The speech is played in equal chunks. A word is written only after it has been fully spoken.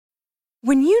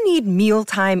When you need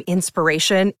mealtime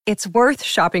inspiration, it's worth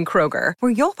shopping Kroger,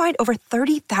 where you'll find over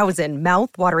 30,000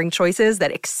 mouth-watering choices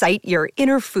that excite your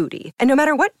inner foodie. And no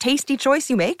matter what tasty choice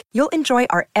you make, you'll enjoy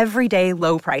our everyday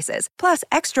low prices, plus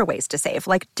extra ways to save,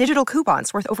 like digital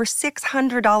coupons worth over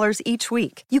 $600 each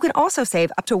week. You can also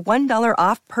save up to $1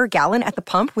 off per gallon at the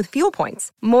pump with fuel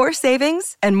points. More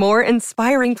savings and more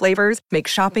inspiring flavors make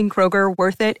shopping Kroger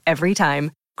worth it every time.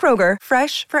 Kroger,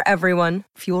 fresh for everyone.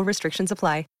 Fuel restrictions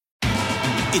apply.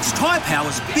 It's Tyre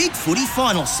Power's Big Footy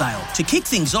Final Sale. To kick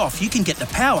things off, you can get the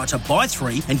power to buy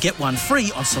 3 and get 1 free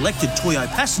on selected Toyo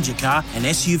passenger car and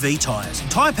SUV tyres.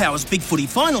 Tyre Power's Big Footy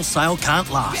Final Sale can't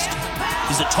last.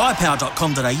 Visit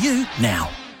tyrepower.com.au now.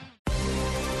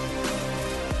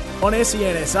 On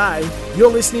SENSA, you're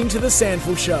listening to The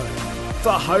SANFL Show.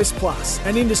 For Host Plus,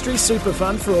 an industry super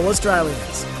fund for all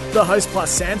Australians. The Host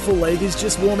Plus SANFL League is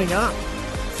just warming up.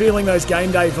 Feeling those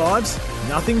game day vibes?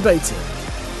 Nothing beats it.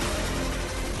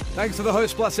 Thanks to the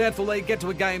Host Plus SANFL League. Get to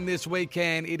a game this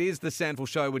weekend. It is the SANFL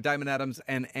Show with Damon Adams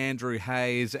and Andrew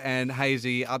Hayes. And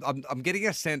Hazy, I'm getting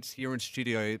a sense here in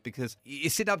studio because you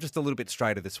sit up just a little bit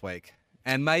straighter this week.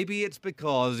 And maybe it's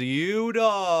because you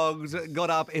dogs got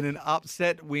up in an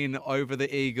upset win over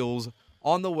the Eagles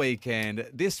on the weekend.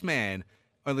 This man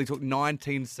only took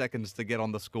 19 seconds to get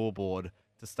on the scoreboard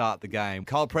to start the game.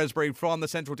 Kyle PRESBURY from the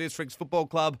Central Districts Football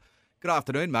Club. Good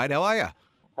afternoon, mate. How are you?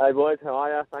 Hey boys, how are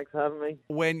you? Thanks for having me.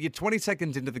 When you're 20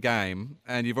 seconds into the game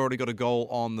and you've already got a goal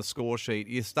on the score sheet,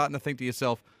 you're starting to think to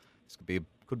yourself, this could be a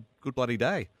good bloody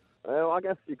day. Well, I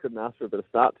guess you couldn't ask for a bit of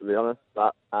start, to be honest.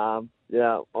 But,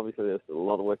 yeah, obviously there's a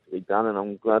lot of work to be done, and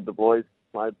I'm glad the boys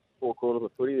played 4 quarters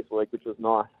of footy this week, which was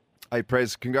nice. Hey,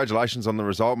 Prez, congratulations on the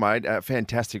result, mate.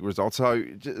 Fantastic result. So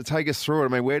take us through it. I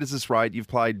mean, where does this rate? You've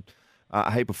played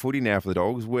a heap of footy now for the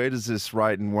Dogs. Where does this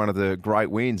rate in one of the great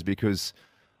wins? Because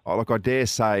I dare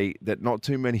say that not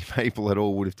too many people at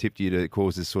all would have tipped you to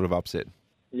cause this sort of upset.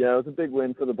 Yeah, it was a big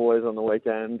win for the boys on the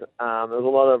weekend. There was a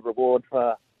lot of reward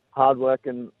for hard work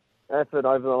and effort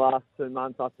over the last 2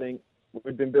 months, I think.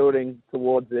 We've been building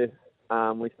towards this.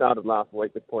 We started last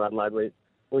week with Port Adelaide.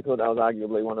 We thought that was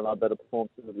arguably one of our better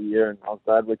performances of the year, and I was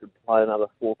glad we could play another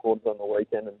 4 quarters on the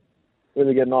weekend and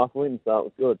really get a nice win, so it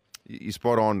was good. You're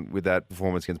spot on with that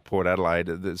performance against Port Adelaide.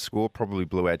 The score probably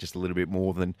blew out just a little bit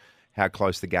more than how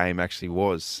close the game actually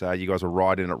was. You guys were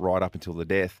right in it right up until the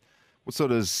death. What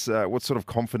sort of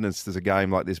confidence does a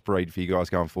game like this breed for you guys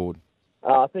going forward?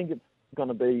 I think it's going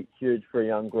to be huge for a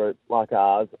young group like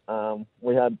ours.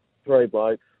 We had 3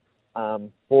 blokes,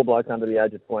 4 blokes under the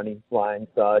age of 20 playing.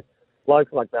 So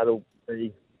blokes like that will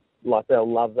be like they'll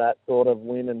love that sort of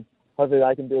win, and hopefully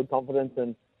they can build confidence.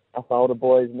 And us older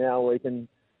boys now, we can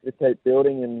just keep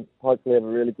building and hopefully have a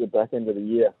really good back end of the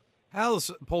year.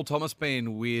 How's Paul Thomas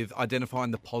been with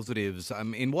identifying the positives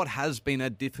in what has been a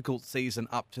difficult season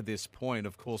up to this point?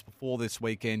 Of course, before this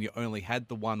weekend, you only had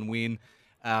the 1 win.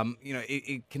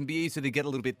 It can be easy to get a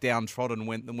little bit downtrodden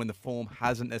when the form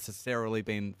hasn't necessarily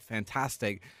been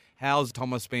fantastic. How's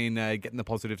Thomas been getting the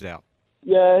positives out?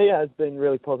 Yeah, he has been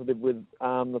really positive with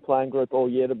the playing group all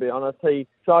year, to be honest. He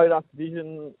showed us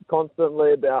vision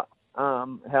constantly about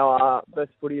how our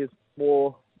best footy is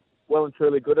more well and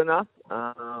truly good enough.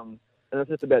 And it's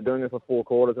just about doing it for 4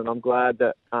 quarters, and I'm glad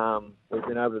that we've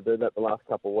been able to do that the last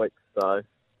couple of weeks. So,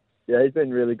 yeah, he's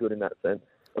been really good in that sense,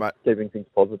 keeping things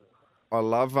positive. I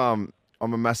love, I'm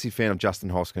a massive fan of Justin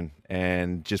Hoskin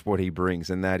and just what he brings,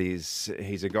 and that is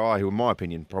he's a guy who, in my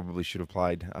opinion, probably should have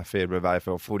played a fair bit of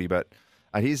AFL footy, but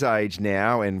at his age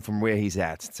now and from where he's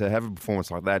at, to have a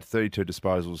performance like that, 32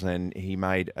 disposals, and he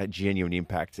made a genuine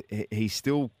impact. He's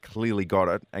still clearly got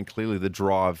it, and clearly the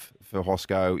drive for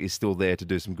Hosco is still there to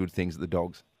do some good things at the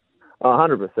Dogs.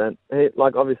 100%.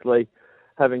 Obviously,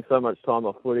 having so much time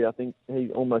off footy, I think he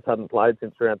almost hadn't played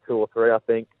since round 2 or 3, I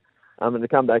think. And to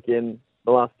come back in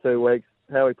the last 2 weeks,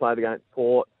 how he played against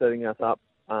Port, setting us up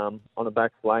on the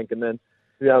back flank, and then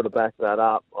to be able to back that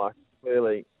up,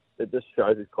 clearly it just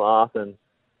shows his class and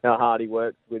how hard he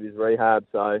works with his rehab.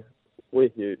 So we're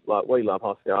huge. We love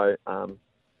Hosco.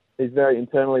 He's very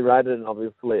internally rated and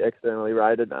obviously externally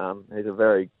rated. He's a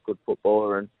very good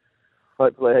footballer, and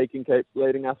hopefully he can keep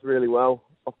leading us really well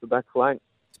off the back flank.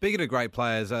 Speaking of great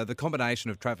players, the combination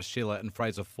of Travis Schiller and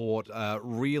Fraser Fort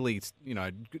really,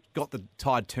 got the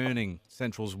tide turning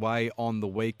Central's way on the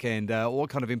weekend. What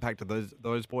kind of impact are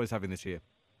those boys having this year?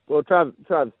 Well, Trav,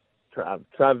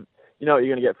 you know what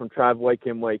you're going to get from Trav week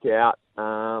in, week out.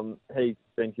 He's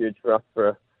been huge for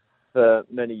us for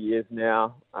many years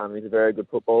now. He's a very good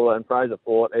footballer. And Fraser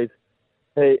Fort,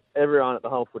 everyone at the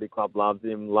whole footy club loves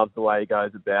him, loves the way he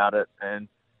goes about it. And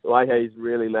the way he's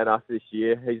really led us this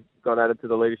year, he's got added to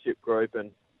the leadership group,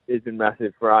 and he's been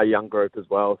massive for our young group as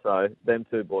well. So them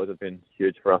two boys have been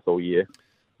huge for us all year.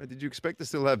 Did you expect to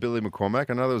still have Billy McCormack?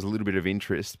 I know there was a little bit of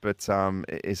interest, but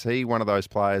is he one of those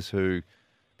players who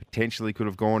potentially could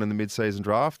have gone in the mid-season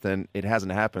draft, and it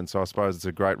hasn't happened, so I suppose it's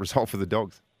a great result for the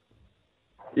Dogs?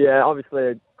 Yeah, obviously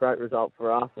a great result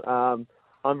for us.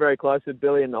 I'm very close with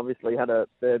Billy and obviously had a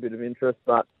fair bit of interest,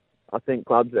 but I think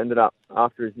clubs ended up,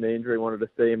 after his knee injury, wanted to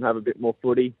see him have a bit more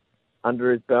footy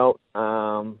under his belt.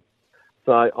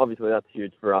 So obviously that's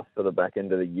huge for us for the back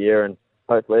end of the year, and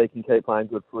hopefully he can keep playing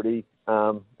good footy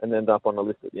and end up on the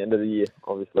list at the end of the year,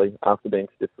 obviously, after being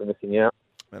stiff for missing out.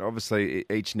 And obviously,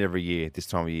 each and every year, this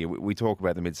time of year, we talk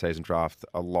about the mid-season draft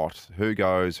a lot. Who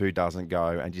goes, who doesn't go,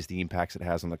 and just the impacts it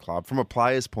has on the club. From a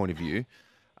player's point of view,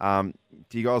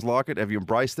 do you guys like it? Have you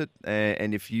embraced it?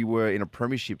 And if you were in a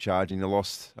premiership charge and you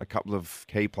lost a couple of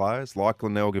key players, like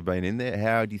Glenelg have been in there,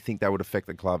 how do you think that would affect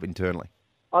the club internally?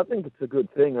 I think it's a good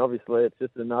thing, obviously. It's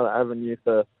just another avenue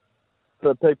for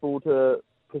people to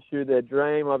pursue their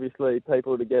dream, obviously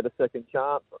people to get a second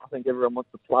chance. I think everyone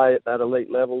wants to play at that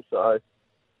elite level, so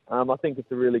I think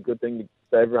it's a really good thing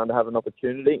for everyone to have an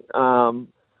opportunity.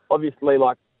 Obviously,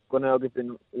 like Glenelg has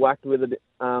been whacked with it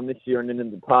this year and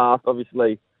in the past.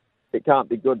 Obviously, it can't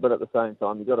be good, but at the same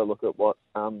time, you've got to look at what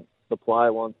the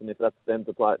player wants, and if that's them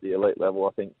to play at the elite level,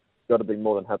 I think you've got to be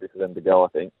more than happy for them to go, I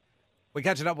think. We're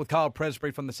catching up with Kyle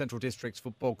PRESBURY from the Central Districts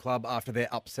Football Club after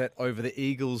their upset over the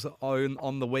Eagles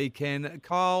on the weekend.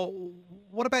 Kyle,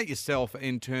 what about yourself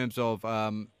in terms of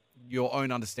your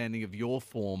own understanding of your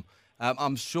form?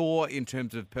 I'm sure in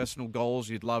terms of personal goals,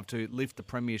 you'd love to lift the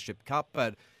Premiership Cup,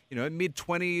 but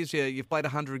mid-20s, you've played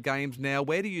 100 games now.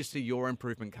 Where do you see your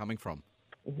improvement coming from?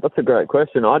 That's a great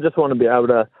question. I just want to be able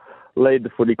to lead the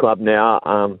footy club now.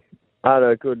 I had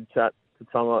a good chat to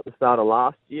Tom at the start of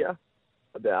last year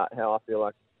about how I feel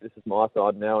like this is my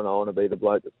side now and I want to be the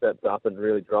bloke that steps up and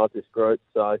really drives this group.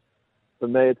 So for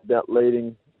me, it's about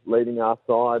leading our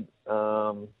side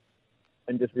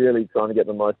and just really trying to get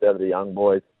the most out of the young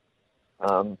boys.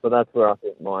 So that's where I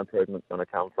think my improvement's going to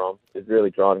come from, is really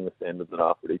driving the standards at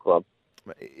our footy club.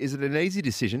 Is it an easy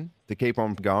decision to keep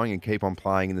on going and keep on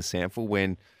playing in the SANFL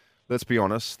when, let's be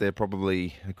honest, there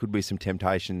could be some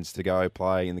temptations to go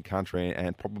play in the country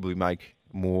and probably make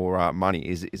more money?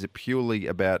 Is it purely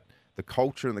about the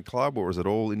culture in the club, or is it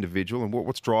all individual? And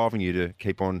what's driving you to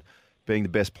keep on being the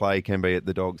best player you can be at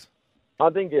the Dogs? I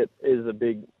think it is a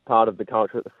big part of the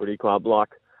culture at the footy club. Like,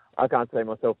 I can't see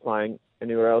myself playing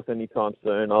anywhere else anytime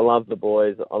soon. I love the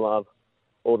boys. I love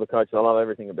all the coaches. I love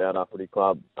everything about our footy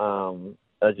club.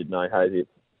 As you'd know, Hazy,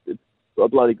 it's a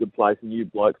bloody good place, and you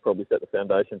blokes probably set the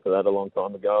foundation for that a long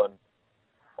time ago.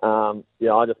 And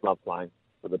I just love playing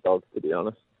for the Dogs, to be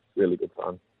honest. Really good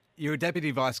fun. You're a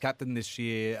deputy vice captain this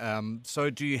year. So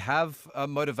do you have a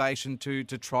motivation to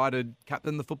try to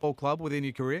captain the football club within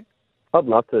your career? I'd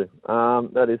love to.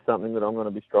 That is something that I'm going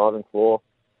to be striving for.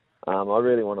 I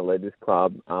really want to lead this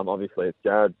club. Obviously, it's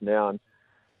Jared's now, and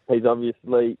he's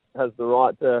obviously has the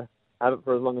right to have it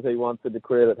for as long as he wants with the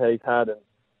career that he's had, and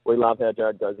we love how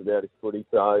Jared goes about his footy.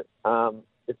 So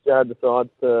if Jared decides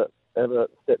to ever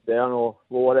step down or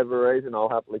for whatever reason, I'll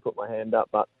happily put my hand up,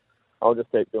 but I'll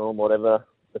just keep doing whatever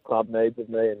the club needs of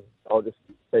me, and I'll just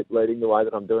keep leading the way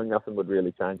that I'm doing. Nothing would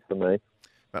really change for me.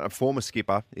 A former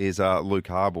skipper is Luke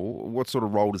Harble. What sort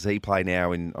of role does he play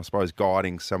now in, I suppose,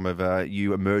 guiding some of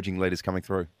you emerging leaders coming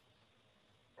through?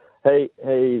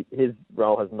 His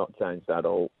role has not changed at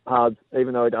all. Harbs,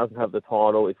 even though he doesn't have the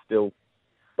title, it's still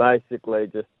basically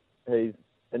just he's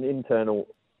an internal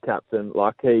captain.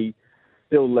 Like, he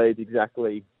still leads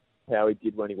exactly how he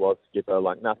did when he was skipper.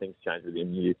 Like, nothing's changed with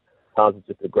him. Harbs is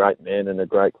just a great man and a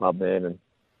great club man, and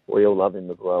we all love him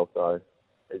as well. So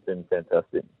he's been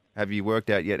fantastic. Have you worked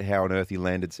out yet how on earth he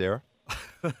landed Sarah?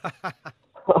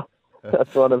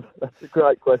 That's a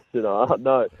great question.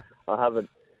 No, I haven't.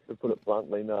 To put it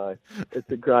bluntly, no.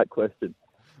 It's a great question.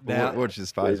 Now, watch this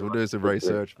space. We'll do some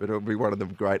research, but it'll be one of the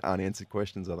great unanswered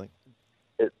questions, I think.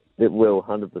 It will,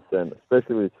 100%,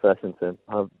 especially with his fashion sense.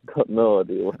 I've got no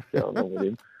idea what's going on with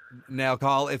him. Now,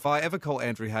 Kyle, if I ever call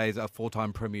Andrew Hayes a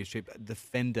four-time premiership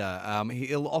defender,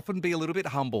 he'll often be a little bit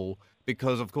humble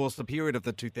because, of course, the period of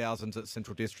the 2000s at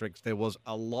Central Districts, there was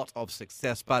a lot of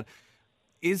success. But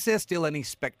is there still any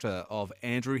spectre of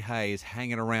Andrew Hayes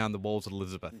hanging around the walls of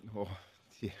Elizabeth? Oh,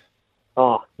 yeah.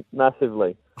 Oh,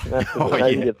 massively.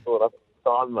 Hayes gets brought up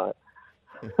all the time, mate.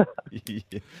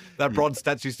 Yeah. That bronze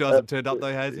statue still hasn't turned up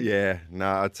though, has it? Yeah,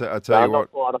 no, I tell you what.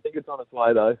 Not quite. I think it's on its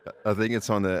way though. I think it's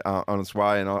on its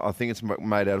way, and I think it's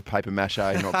made out of paper mache,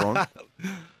 not bronze.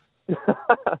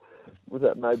 Was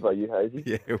that made by you, Hazy?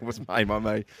 Yeah, it was made by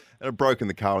me. And I've broken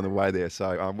the car on the way there.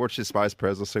 So watch this space,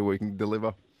 Prez. I'll see what we can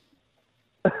deliver.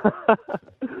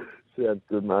 Sounds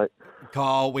good, mate.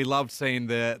 Kyle, we loved seeing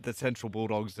the Central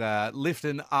Bulldogs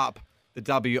lifting up the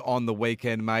W on the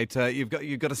weekend, mate. You've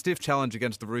got a stiff challenge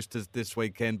against the Roosters this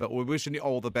weekend, but we're wishing you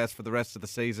all the best for the rest of the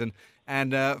season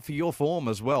and for your form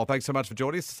as well. Thanks so much for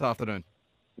joining us this afternoon.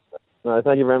 No,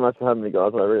 thank you very much for having me,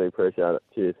 guys. I really appreciate it.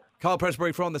 Cheers. Kyle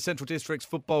Presbury from the Central Districts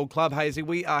Football Club. Hazy,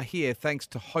 we are here thanks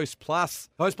to Host Plus.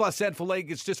 Host Plus SANFL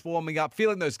League is just warming up.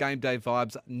 Feeling those game day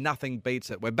vibes, nothing beats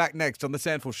it. We're back next on the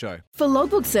SANFL Show. For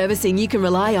logbook servicing you can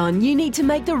rely on, you need to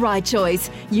make the right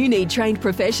choice. You need trained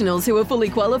professionals who are fully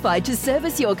qualified to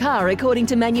service your car according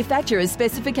to manufacturer's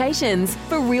specifications.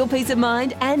 For real peace of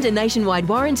mind and a nationwide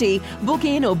warranty, book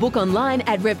in or book online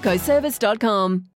at repcoservice.com.